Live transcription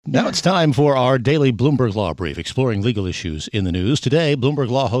Now it's time for our daily Bloomberg Law Brief, exploring legal issues in the news. Today, Bloomberg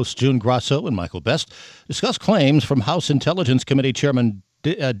Law hosts June Grasso and Michael discuss claims from House Intelligence Committee Chairman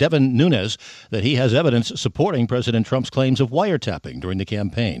Devin Nunes that he has evidence supporting President Trump's claims of wiretapping during the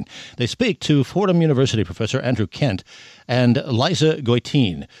campaign. They speak to Fordham University professor Andrew Kent and Liza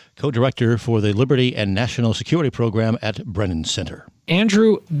Goitein, co-director for the Liberty and National Security Program at Brennan Center.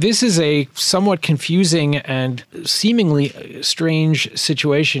 Andrew, this is a somewhat confusing and seemingly strange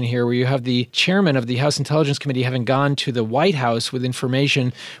situation here where you have the chairman of the House Intelligence Committee having gone to the White House with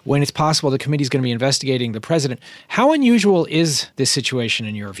information when it's possible the committee is going to be investigating the president. How unusual is this situation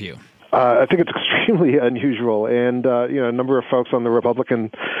in your view? I think it's extremely unusual, and a number of folks on the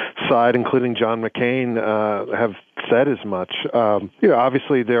Republican side, including John McCain, have said as much.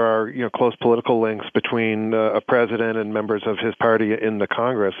 Obviously there are close political links between a president and members of his party in the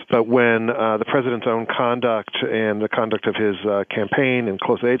Congress. But when the president's own conduct and the conduct of his campaign and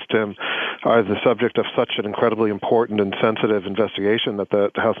close aides to him are the subject of such an incredibly important and sensitive investigation that the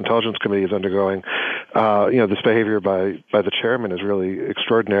House Intelligence Committee is undergoing, this behavior by the chairman is really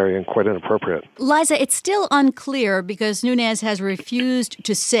extraordinary and quite inappropriate. Liza, it's still unclear because Nunes has refused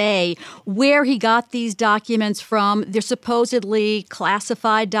to say where he got these documents from. They're supposedly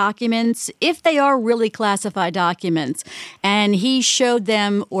classified documents, if they are really classified documents, and he showed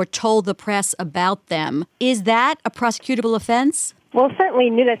them or told the press about them. Is that a prosecutable offense? Well, certainly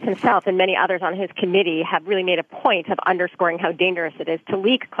Nunes himself and many others on his committee have really made a point of underscoring how dangerous it is to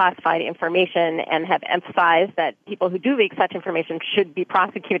leak classified information and have emphasized that people who do leak such information should be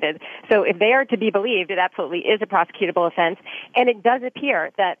prosecuted. So if they are to be believed, it absolutely is a prosecutable offense. And it does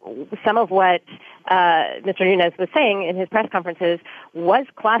appear that some of what Mr. Nunes was saying in his press conferences was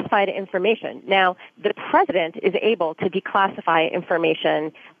classified information. Now, the president is able to declassify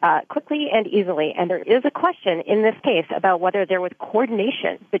information quickly and easily, and there is a question in this case about whether there was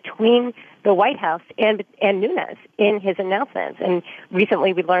coordination between the White House and Nunes in his announcements. And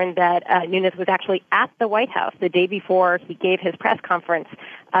recently we learned that Nunes was actually at the White House the day before he gave his press conference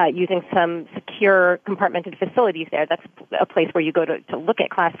using some secure compartmented facilities there. That's a place where you go to look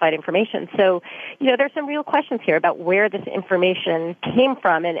at classified information. So, there's some real questions here about where this information came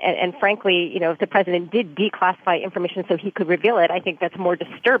from. And frankly, if the president did declassify information so he could reveal it, I think that's more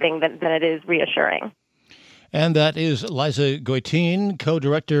disturbing than it is reassuring. And that is Liza Goitein,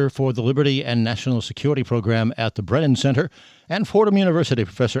 co-director for the Liberty and National Security Program at the Brennan Center, and Fordham University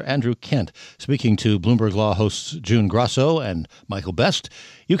professor Andrew Kent, speaking to Bloomberg Law hosts June Grasso and Michael Best.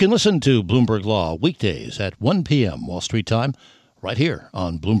 You can listen to Bloomberg Law weekdays at 1 p.m. Wall Street time, right here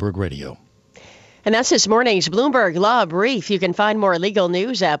on Bloomberg Radio. And that's this morning's Bloomberg Law Brief. You can find more legal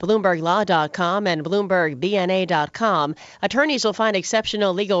news at BloombergLaw.com and BloombergBNA.com. Attorneys will find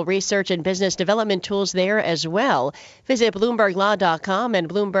exceptional legal research and business development tools there as well. Visit BloombergLaw.com and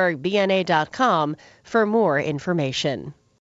BloombergBNA.com for more information.